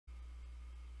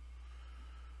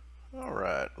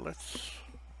let's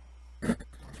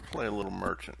play a little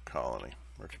Merchant Colony.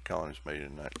 Merchant Colony was made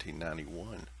in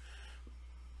 1991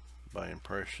 by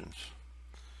Impressions.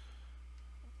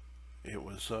 It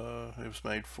was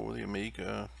made for the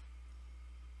Amiga,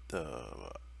 the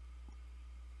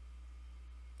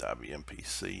IBM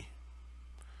PC,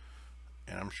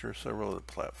 and I'm sure several other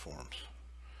platforms.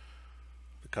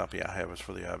 The copy I have is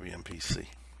for the IBM PC.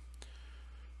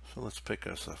 So let's pick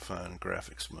us a fun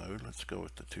graphics mode. Let's go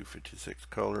with the 256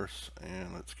 colors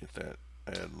and let's get that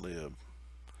ad lib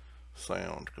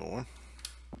sound going.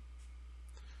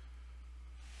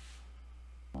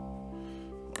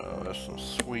 Oh, that's some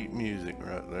sweet music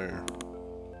right there.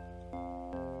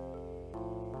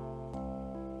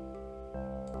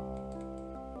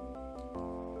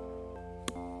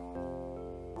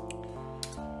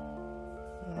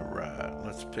 Alright,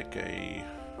 let's pick a...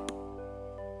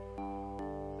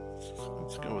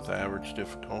 Let's go with average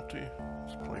difficulty.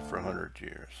 Let's play for 100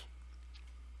 years.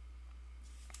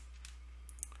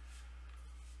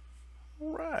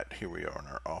 Alright, here we are in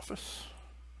our office.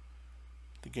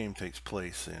 The game takes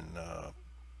place in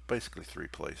basically 3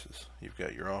 places. You've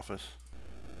got your office,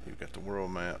 you've got the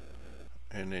world map,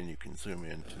 and then you can zoom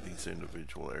into these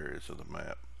individual areas of the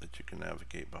map that you can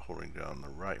navigate by holding down the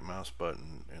right mouse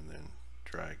button and then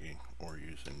dragging or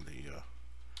using the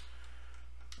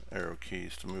arrow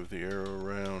keys to move the arrow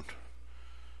around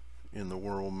in the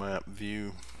world map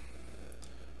view.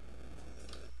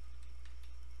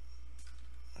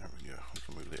 There we go. We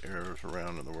can move the arrows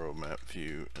around in the world map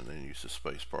view and then use the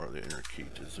space bar, the enter key,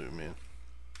 to zoom in.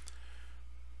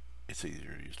 It's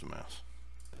easier to use the mouse.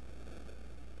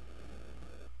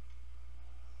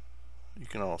 You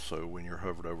can also, when you're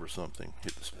hovered over something,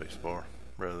 hit the space bar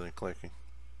rather than clicking.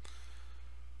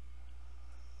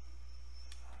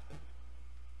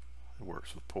 It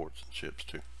works with ports and ships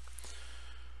too.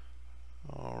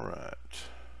 Alright.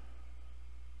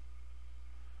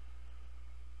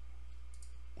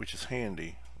 Which is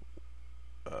handy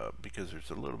because there's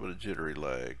a little bit of jittery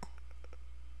lag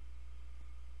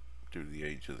due to the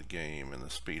age of the game and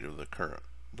the speed of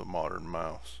the modern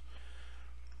mouse.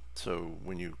 So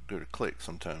when you go to click,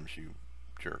 sometimes you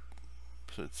jerk.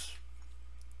 So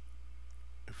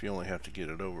if you only have to get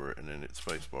it over and then hit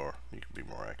spacebar, you can be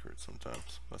more accurate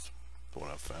sometimes. That's what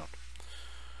I've found.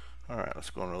 Alright, let's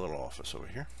go in our little office over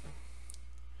here.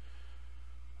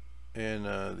 And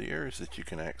the areas that you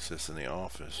can access in the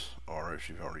office are, as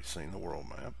you've already seen, the world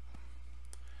map.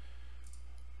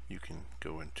 You can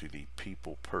go into the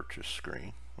people purchase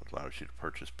screen, which allows you to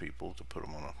purchase people to put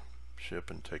them on a ship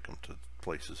and take them to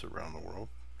places around the world.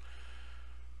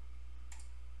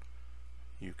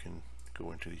 You can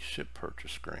go into the ship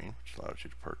purchase screen, which allows you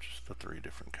to purchase the 3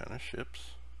 different kind of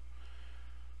ships.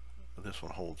 This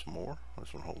one holds more,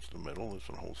 this one holds the middle, this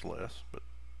one holds less, but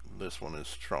this one is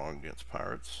strong against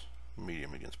pirates,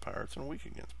 medium against pirates, and weak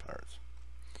against pirates.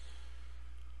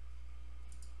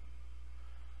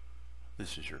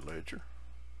 This is your ledger,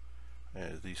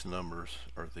 and these numbers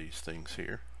are these things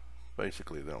here.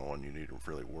 Basically the only one you need to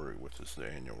really worry with is the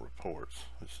annual reports.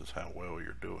 This is how well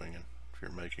you're doing and if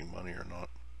you're making money or not.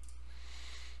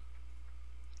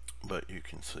 But you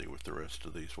can see with the rest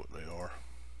of these what they are.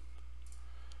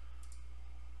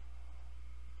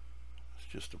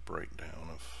 It's just a breakdown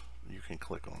of, you can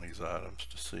click on these items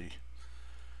to see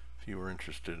if you were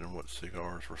interested in what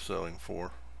cigars were selling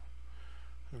for.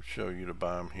 It would show you to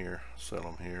buy them here, sell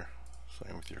them here.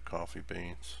 Same with your coffee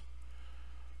beans.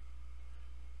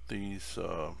 These,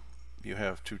 you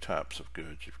have 2 types of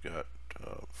goods. You've got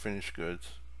finished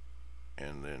goods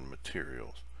and then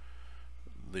materials.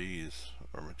 These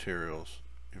are materials.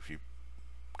 If you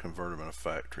convert them in a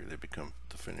factory, they become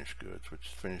the finished goods, which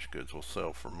finished goods will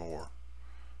sell for more,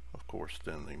 of course,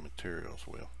 than the materials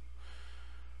will.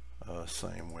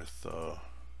 Same with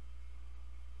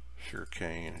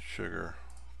sugarcane and sugar,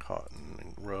 cotton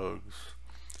and rugs,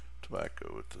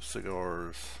 tobacco with the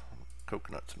cigars,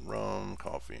 coconuts and rum,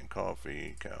 coffee and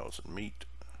coffee, cows and meat.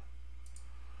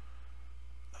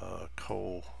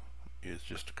 Coal is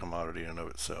just a commodity in and of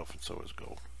itself, and so is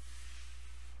gold.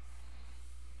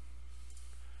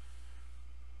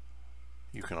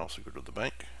 You can also go to the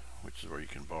bank, which is where you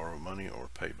can borrow money or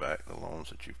pay back the loans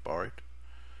that you've borrowed.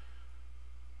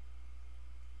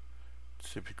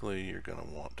 Typically you're going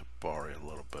to want to borrow a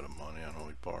little bit of money. I know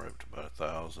we borrow up to about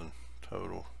 1,000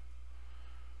 total.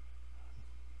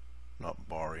 Not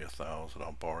borrow 1,000,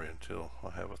 I'll borrow until I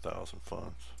have 1,000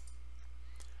 funds.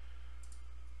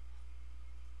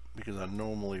 Because I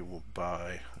normally will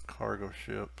buy a cargo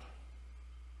ship,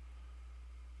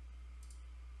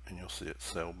 and you'll see it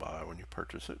sell by when you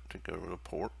purchase it to go to the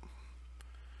port.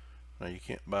 Now you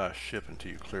can't buy a ship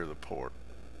until you clear the port.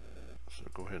 So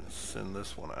go ahead and send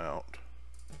this one out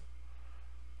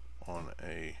on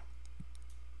a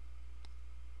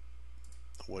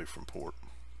away from port.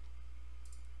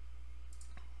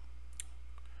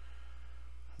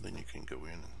 Then you can go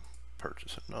in and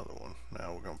purchase another one.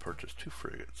 Now we're going to purchase 2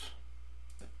 frigates.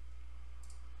 There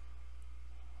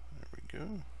we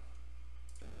go.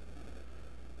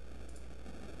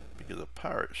 Because a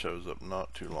pirate shows up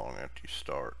not too long after you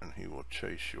start, and he will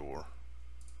chase your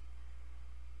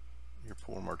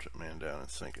poor merchantman down and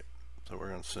sink it. So we're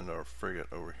going to send our frigate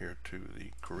over here to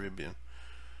the Caribbean,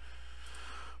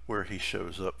 where he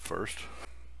shows up first.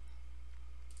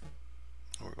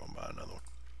 We're going to buy another one.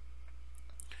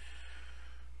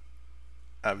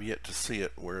 I've yet to see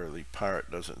it where the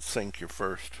pirate doesn't sink your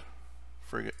first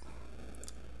frigate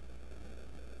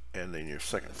and then your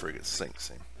second frigate sinks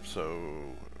him.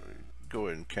 So go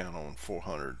ahead and count on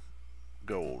 400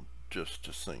 gold just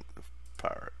to sink the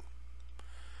pirate,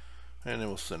 and then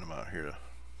we'll send him out here to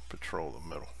patrol the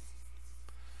middle.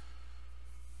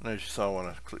 And as you saw when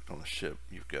I clicked on the ship,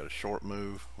 you've got a short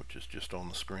move, which is just on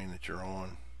the screen that you're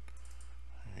on.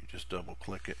 You just double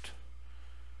click it.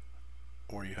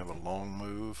 Or you have a long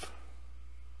move.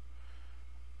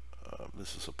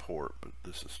 This is a port, but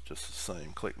this is just the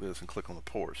same. Click this and click on the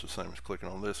port. It's the same as clicking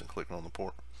on this and clicking on the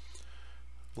port.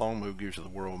 Long move gives you the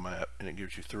world map, and it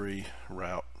gives you 3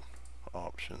 route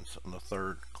options, and the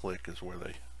third click is where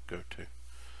they go to.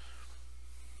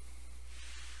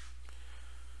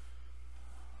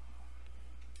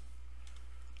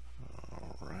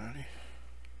 Alrighty.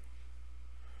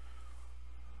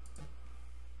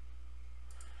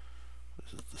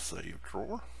 This is the save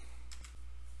drawer.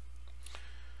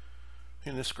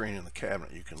 In this screen in the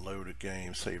cabinet, you can load a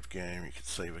game, save game. You can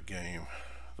save a game.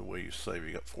 The way you save,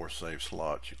 you got 4 save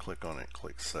slots. You click on it,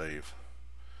 click save,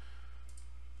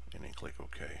 and then click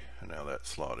OK. And now that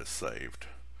slot is saved.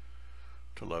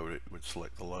 To load it, you would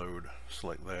select the load,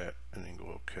 select that, and then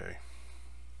go OK.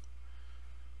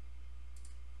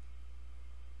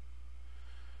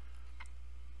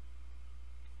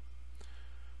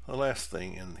 The last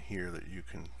thing in here that you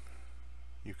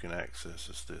can access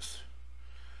is this,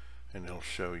 and it'll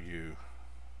show you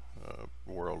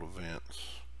world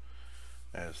events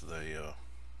as they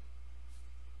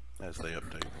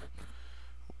update.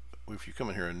 If you come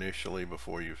in here initially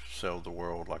before you sell the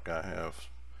world like I have,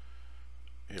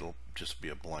 it'll just be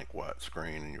a blank white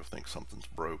screen and you'll think something's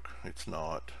broke. It's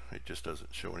not. It just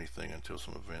doesn't show anything until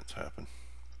some events happen.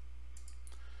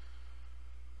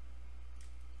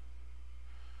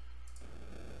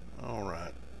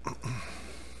 Alright.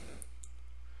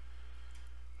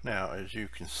 Now, as you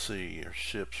can see, your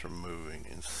ships are moving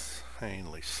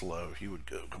insanely slow. You would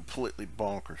go completely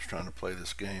bonkers trying to play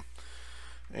this game.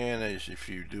 And as if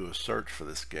you do a search for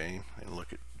this game and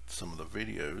look at some of the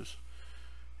videos,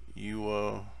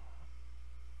 you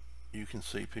can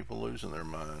see people losing their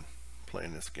mind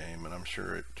playing this game, and I'm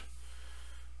sure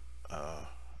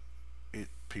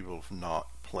people have not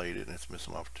played it and it's missed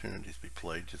some opportunities to be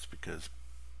played just because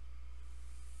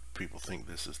people think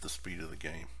this is the speed of the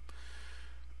game.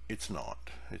 It's not.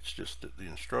 It's just that the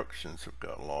instructions have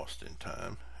got lost in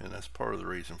time, and that's part of the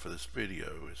reason for this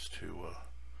video, is to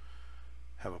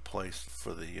have a place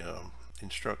for the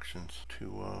instructions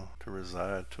to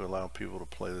reside, to allow people to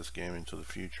play this game into the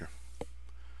future.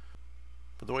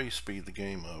 But the way you speed the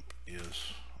game up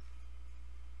is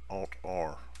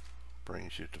Alt-R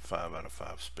brings you to 5 out of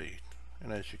 5 speed,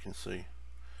 and as you can see,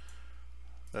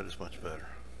 that is much better.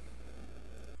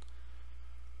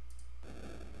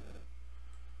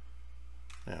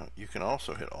 Now you can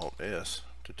also hit Alt-S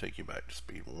to take you back to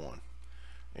speed 1,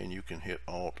 and you can hit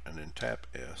Alt and then tap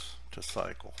S to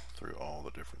cycle through all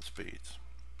the different speeds.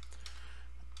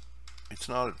 It's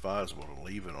not advisable to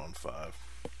leave it on 5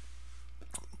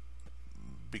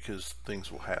 because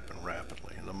things will happen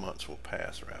rapidly and the months will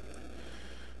pass rapidly.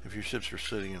 If your ships are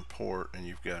sitting in port and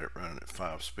you've got it running at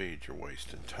 5 speed, you're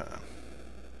wasting time.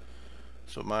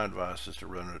 So my advice is to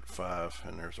run it at 5,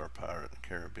 and there's our pirate in the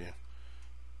Caribbean,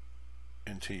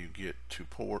 until you get to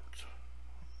port,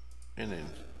 and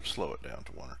then slow it down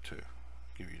to 1 or 2.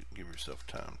 Give yourself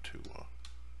time to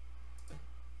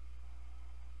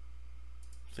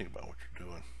think about what you're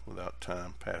doing without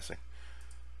time passing.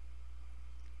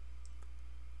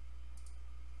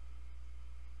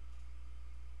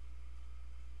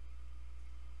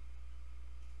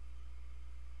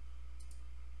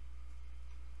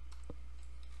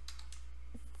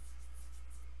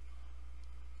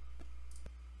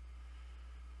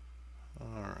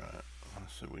 Alright,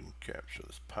 let's see if we can capture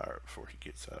this pirate before he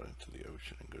gets out into the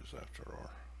ocean and goes after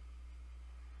our...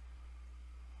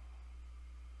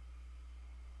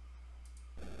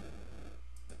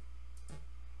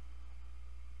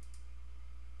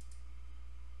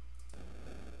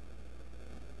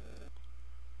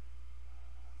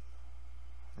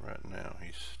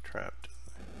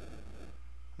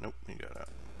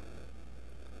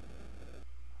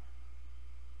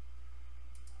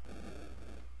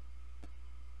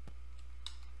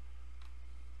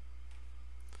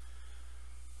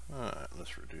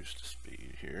 let's reduce the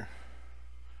speed here.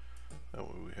 That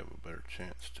way we have a better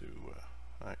chance to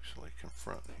actually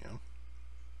confront him.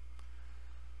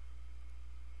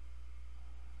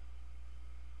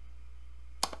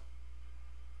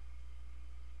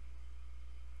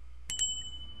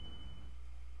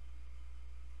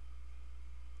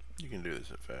 You can do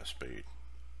this at fast speed.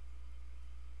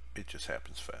 It just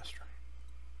happens faster.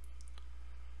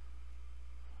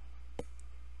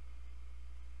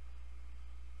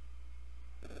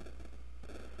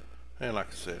 And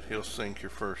like I said, he'll sink your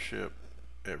first ship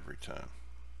every time.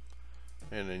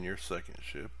 And then your second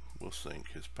ship will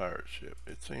sink his pirate ship.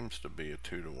 It seems to be a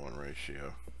 2-to-1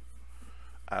 ratio.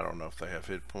 I don't know if they have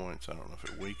hit points. I don't know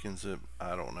if it weakens it.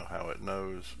 I don't know how it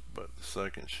knows, but the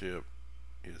second ship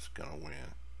is going to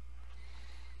win.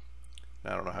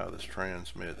 I don't know how this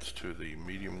transmits to the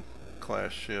medium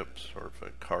class ships, or if a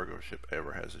cargo ship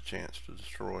ever has a chance to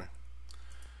destroy.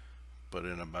 But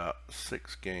in about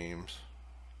 6 games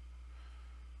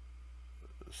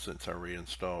since I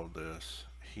reinstalled this,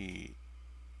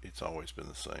 it's always been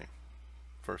the same.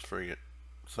 First frigate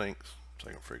sinks,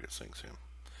 second frigate sinks him.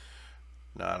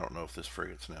 Now I don't know if this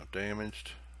frigate's now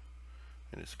damaged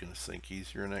and it's going to sink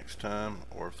easier next time,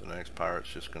 or if the next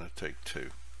pirate's just going to take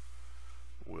 2.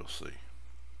 We'll see.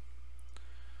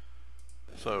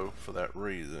 So for that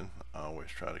reason, I always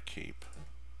try to keep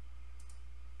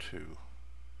 2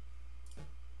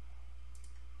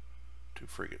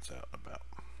 frigates out and about.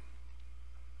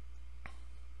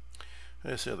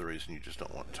 That's the other reason you just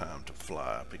don't want time to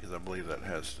fly, because I believe that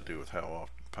has to do with how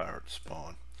often pirates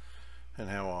spawn and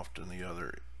how often the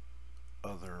other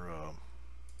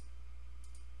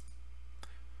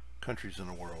countries in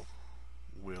the world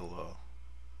will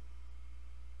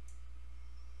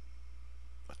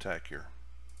attack your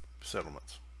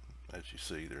settlements. As you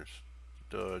see, there's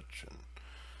Dutch and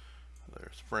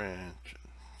there's French and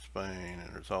Spain,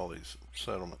 and there's all these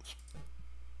settlements.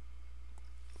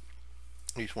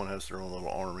 Each one has their own little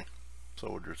army,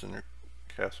 soldiers in their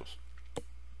castles.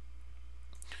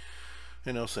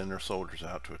 And they'll send their soldiers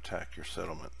out to attack your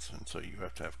settlements, and so you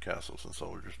have to have castles and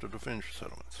soldiers to defend your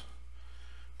settlements.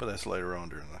 But that's later on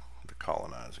during the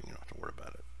colonizing. You don't have to worry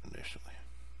about it initially.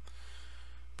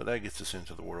 But that gets us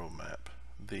into the world map.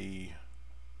 As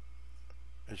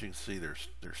you can see, there's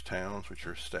towns which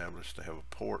are established. They have a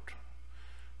port.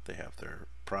 They have their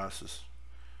prices.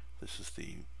 This is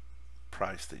the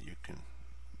price that you can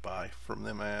buy from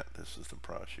them at. This is the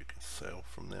price you can sell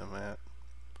from them at.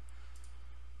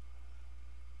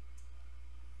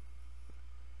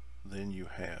 Then you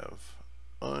have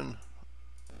unsettled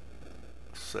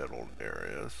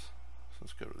areas. So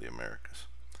let's go to the Americas.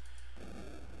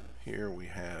 Here we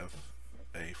have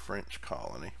a French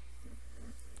colony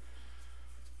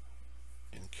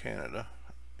in Canada,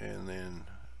 and then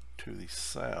to the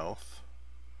south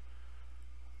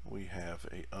we have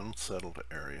a unsettled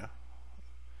area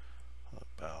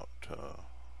about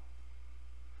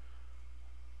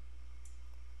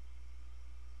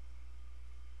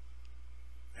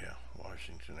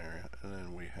Washington area, and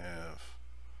then we have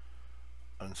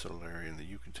unsettled area in the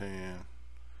Yucatan,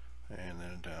 and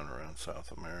then down around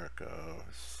South America,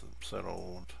 some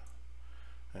settled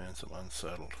and some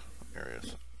unsettled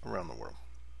areas around the world.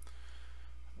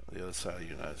 The other side of the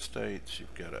United States,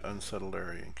 you've got an unsettled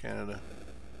area in Canada,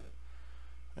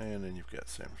 and then you've got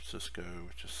San Francisco,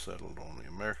 which is settled on the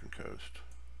American coast,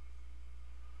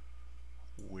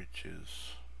 which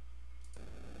is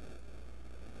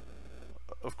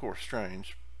of course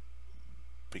strange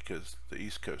because the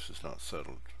East Coast is not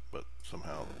settled, but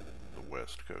somehow the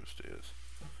West Coast is,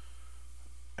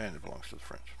 and it belongs to the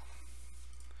French.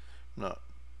 I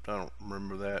don't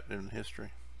remember that in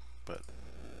history, but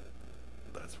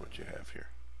that's what you have here.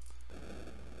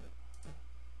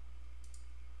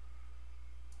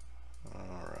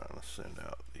 Alright, let's send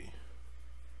out the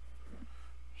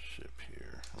ship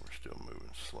here. We're still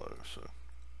moving slow, so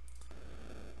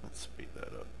let's speed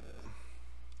that up.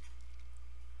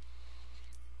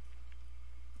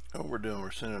 What we're doing,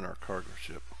 we're sending our cargo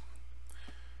ship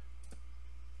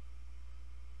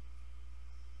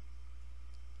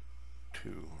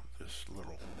to this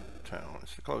little town.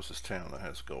 It's the closest town that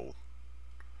has gold.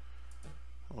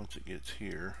 Once it gets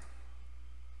here,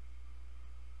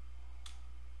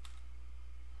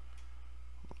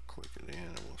 we'll click it in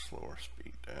and we'll slow our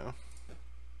speed down.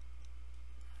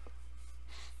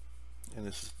 And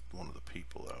this is one of the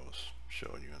people that I was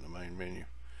showing you in the main menu.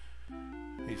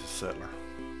 He's a settler.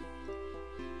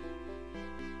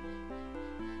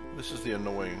 This is the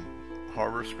annoying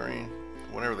harbor screen.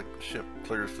 Whenever the ship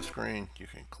clears the screen, you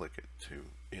can click it to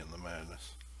end the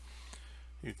madness.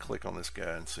 You click on this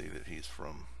guy and see that he's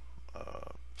from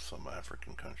some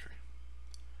African country.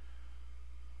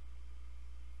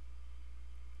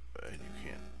 And you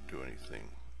can't do anything.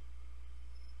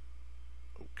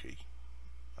 Okay,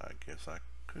 I guess I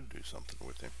could do something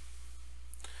with him.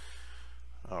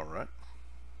 Alright.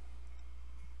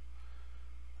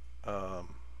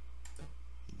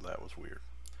 That was weird.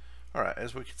 Alright,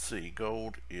 as we can see,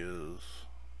 gold is,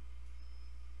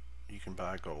 you can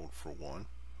buy gold for 1.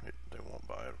 They won't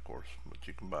buy it, of course, but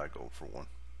you can buy gold for 1.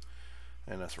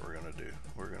 And that's what we're going to do.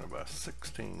 We're going to buy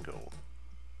 16 gold.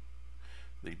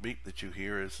 The beep that you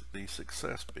hear is the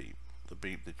success beep. The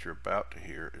beep that you're about to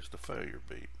hear is the failure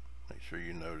beep. Make sure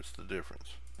you notice the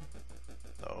difference.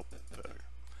 Oh, failure.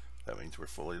 That means we're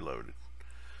fully loaded.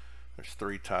 There's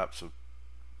 3 types of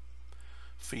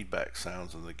feedback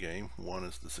sounds in the game. One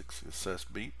is the success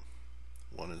beep,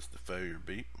 one is the failure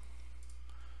beep,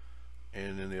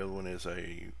 and then the other one is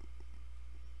a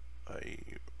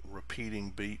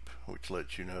repeating beep, which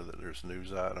lets you know that there's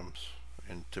news items,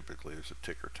 and typically there's a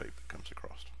ticker tape that comes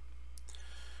across.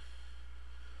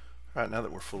 Alright, now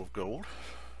that we're full of gold,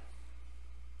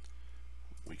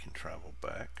 we can travel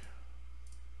back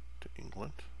to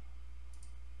England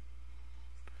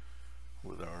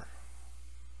with our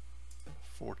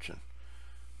fortune.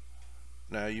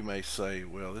 Now you may say,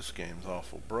 well, this game's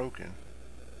awful broken.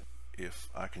 If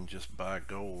I can just buy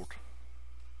gold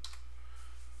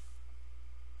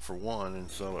for 1 and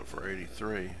sell it for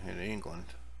 83 in England,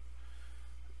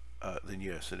 then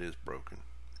yes, it is broken.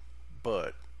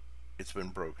 But it's been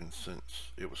broken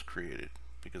since it was created,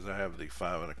 because I have the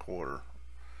 5 1/4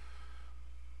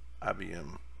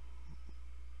 IBM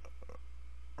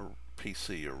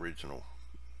PC original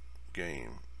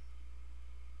game,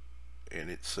 and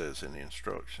it says in the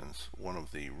instructions, one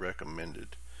of the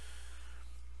recommended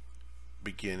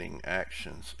beginning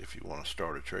actions if you want to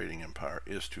start a trading empire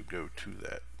is to go to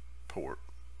that port,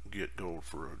 get gold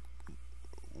for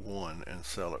 1 and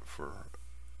sell it for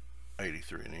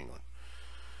 83 in England.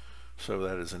 So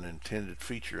that is an intended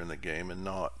feature in the game, and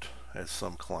not, as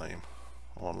some claim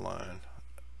online,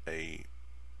 a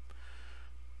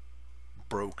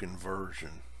broken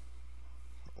version,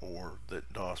 or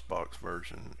that DOSBox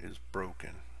version is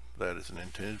broken. That is an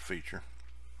intended feature.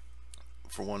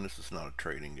 For one, this is not a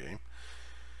trading game.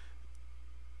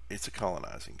 It's a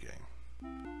colonizing game.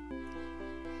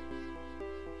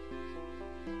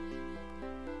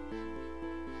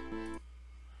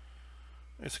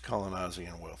 It's a colonizing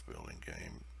and wealth building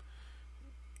game.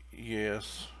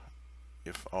 Yes,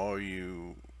 if all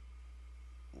you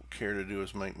care to do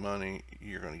is make money,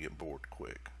 you're going to get bored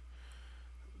quick.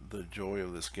 The joy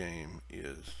of this game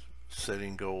is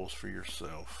setting goals for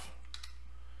yourself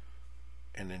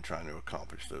and then trying to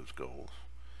accomplish those goals.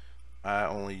 I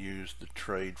only use the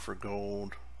trade for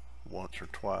gold once or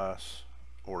twice,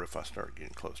 or if I start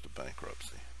getting close to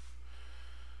bankruptcy.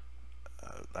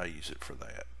 I use it for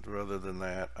that. Rather than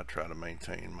that, I try to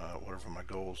maintain whatever my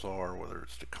goals are, whether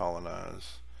it's to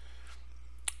colonize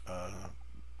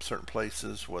certain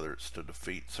places, whether it's to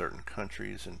defeat certain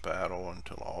countries in battle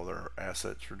until all their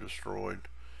assets are destroyed.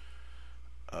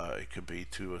 It could be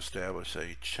to establish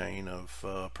a chain of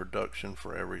production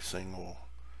for every single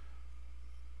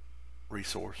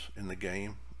resource in the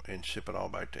game and ship it all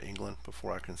back to England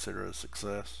before I consider it a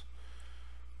success.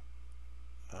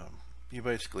 You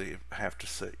basically have to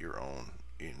set your own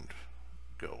end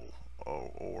goal,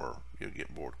 or you'll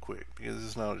get bored quick, because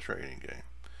it's not a trading game.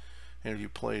 And if you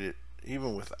played it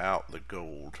even without the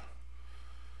gold,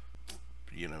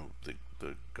 you know,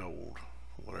 the gold,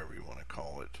 whatever you want to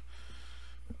call it,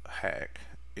 hack,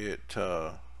 it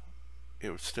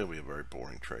would still be a very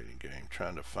boring trading game.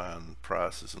 Trying to find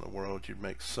prices in the world, you'd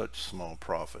make such small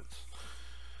profits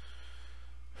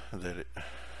that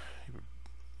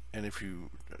and if you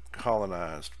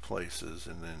colonized places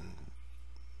and then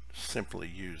simply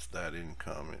used that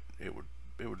income, it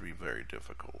would be very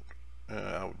difficult.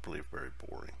 I would believe very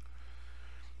boring.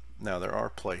 Now, there are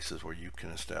places where you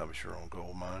can establish your own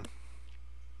gold mine,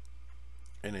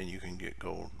 and then you can get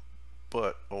gold,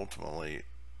 but ultimately,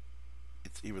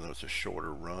 even though it's a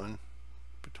shorter run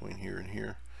between here and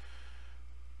here,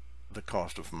 the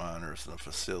cost of miners and the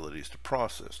facilities to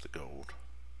process the gold,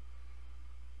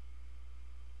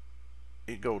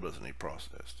 gold doesn't need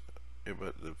processed,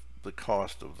 but the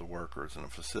cost of the workers and the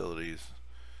facilities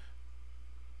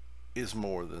is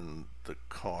more than the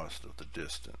cost of the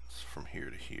distance from here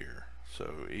to here.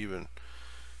 So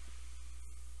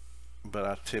but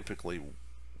I typically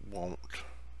won't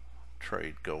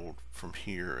trade gold from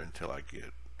here until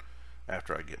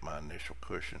after I get my initial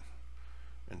cushion,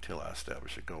 until I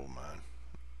establish a gold mine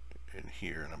in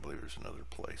here, and I believe there's another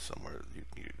place somewhere that you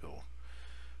can get gold,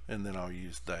 and then I'll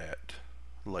use that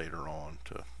later on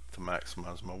to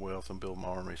maximize my wealth and build my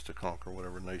armies to conquer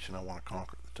whatever nation I want to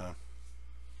conquer at the time.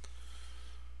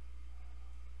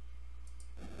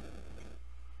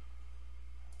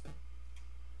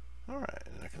 Alright,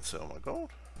 and I can sell my gold.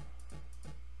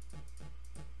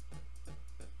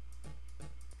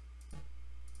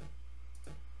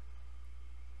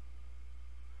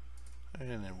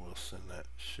 And then we'll send that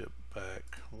ship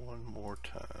back one more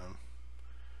time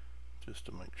just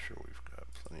to make sure we've got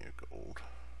plenty of gold.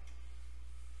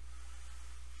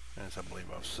 As I believe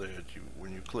I've said,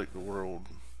 when you click the world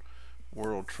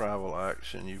travel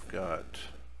action, you've got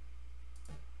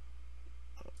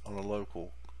on a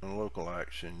local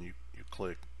action you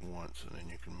click once and then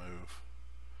you can move.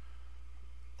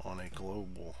 On a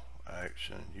global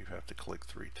action you have to click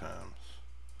 3 times.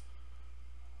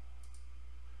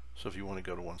 So if you want to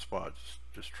go to one spot,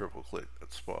 just triple click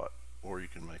that spot, or you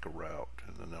can make a route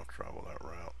and then they'll travel that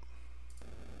route.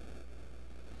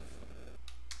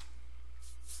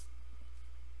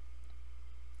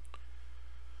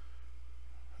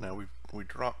 Now we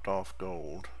dropped off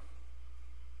gold,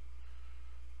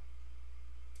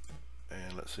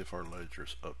 and let's see if our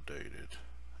ledger's updated.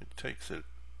 It takes it,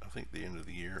 I think, the end of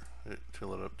the year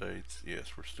until it updates.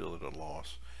 Yes, we're still at a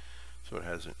loss, so it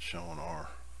hasn't shown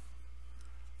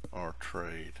our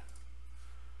trade.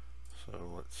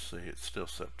 So let's see, it's still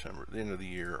September. At the end of the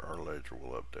year our ledger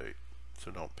will update,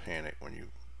 so don't panic when you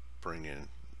bring in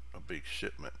a big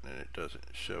shipment and it doesn't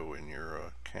show in your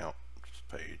account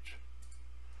page.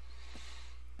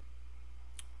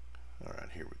 Alright,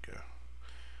 here we go.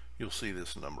 You'll see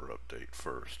this number update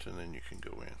first and then you can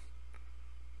go in.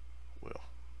 Well,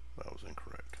 that was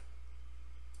incorrect.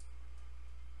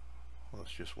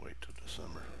 Let's just wait till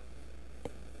December.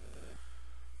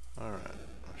 Alright,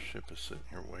 our ship is sitting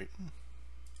here waiting.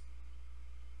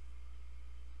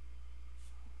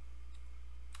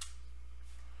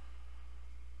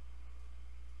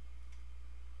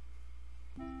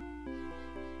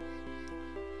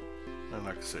 And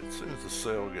like I said, as soon as the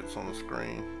sale gets on the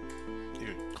screen,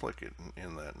 you click it and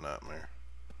end that nightmare.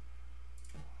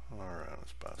 Alright,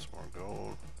 let's buy some more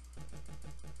gold.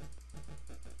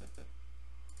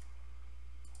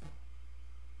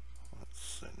 Let's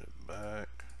send it back.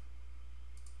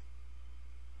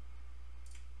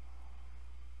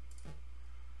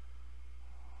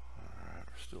 Alright,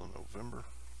 we're still in November.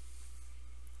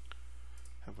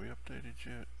 Have we updated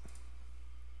yet?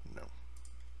 No.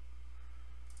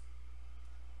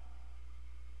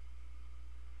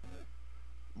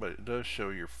 But it does show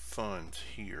your funds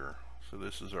here. So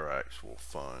this is our actual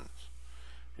funds.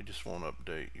 It just won't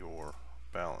update your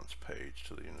balance page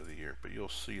to the end of the year, but you'll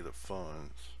see the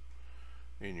funds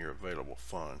in your available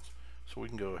funds. So we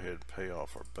can go ahead and pay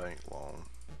off our bank loan.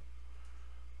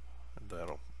 And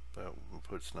that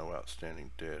puts no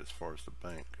outstanding debt as far as the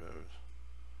bank goes.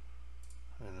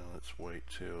 And then let's wait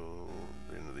till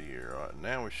the end of the year. All right,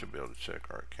 now we should be able to check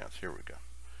our accounts. Here we go.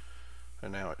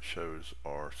 And now it shows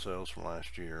our sales from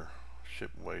last year,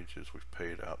 ship wages we've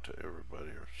paid out to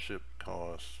everybody, our ship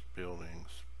costs, buildings,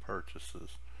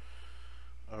 purchases,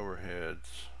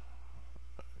 overheads,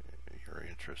 your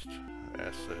interest,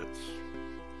 assets.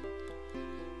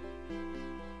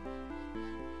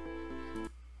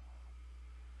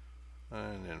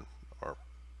 And then our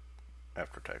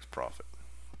after-tax profit.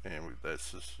 And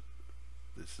this is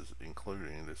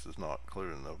not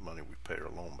including the money we paid our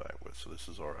loan back with. So this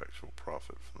is our actual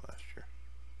profit from last year.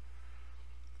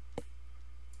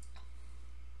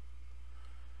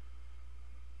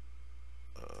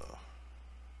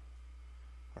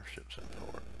 Our ship's in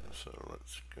port, so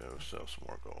let's go sell some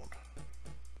more gold.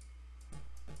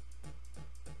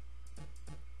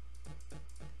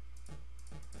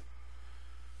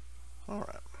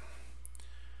 Alright,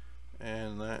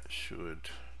 and that should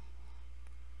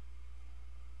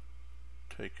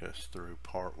take us through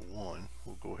part 1.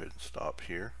 We'll go ahead and stop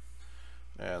here,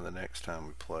 and the next time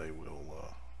we play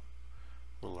we'll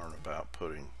learn about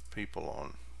putting people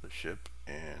on the ship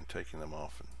and taking them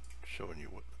off and showing you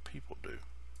what the people do.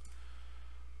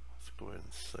 Let's go ahead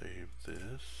and save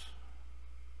this.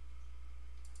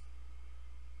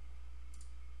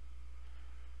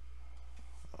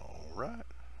 Alright,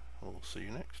 we'll see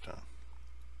you next time.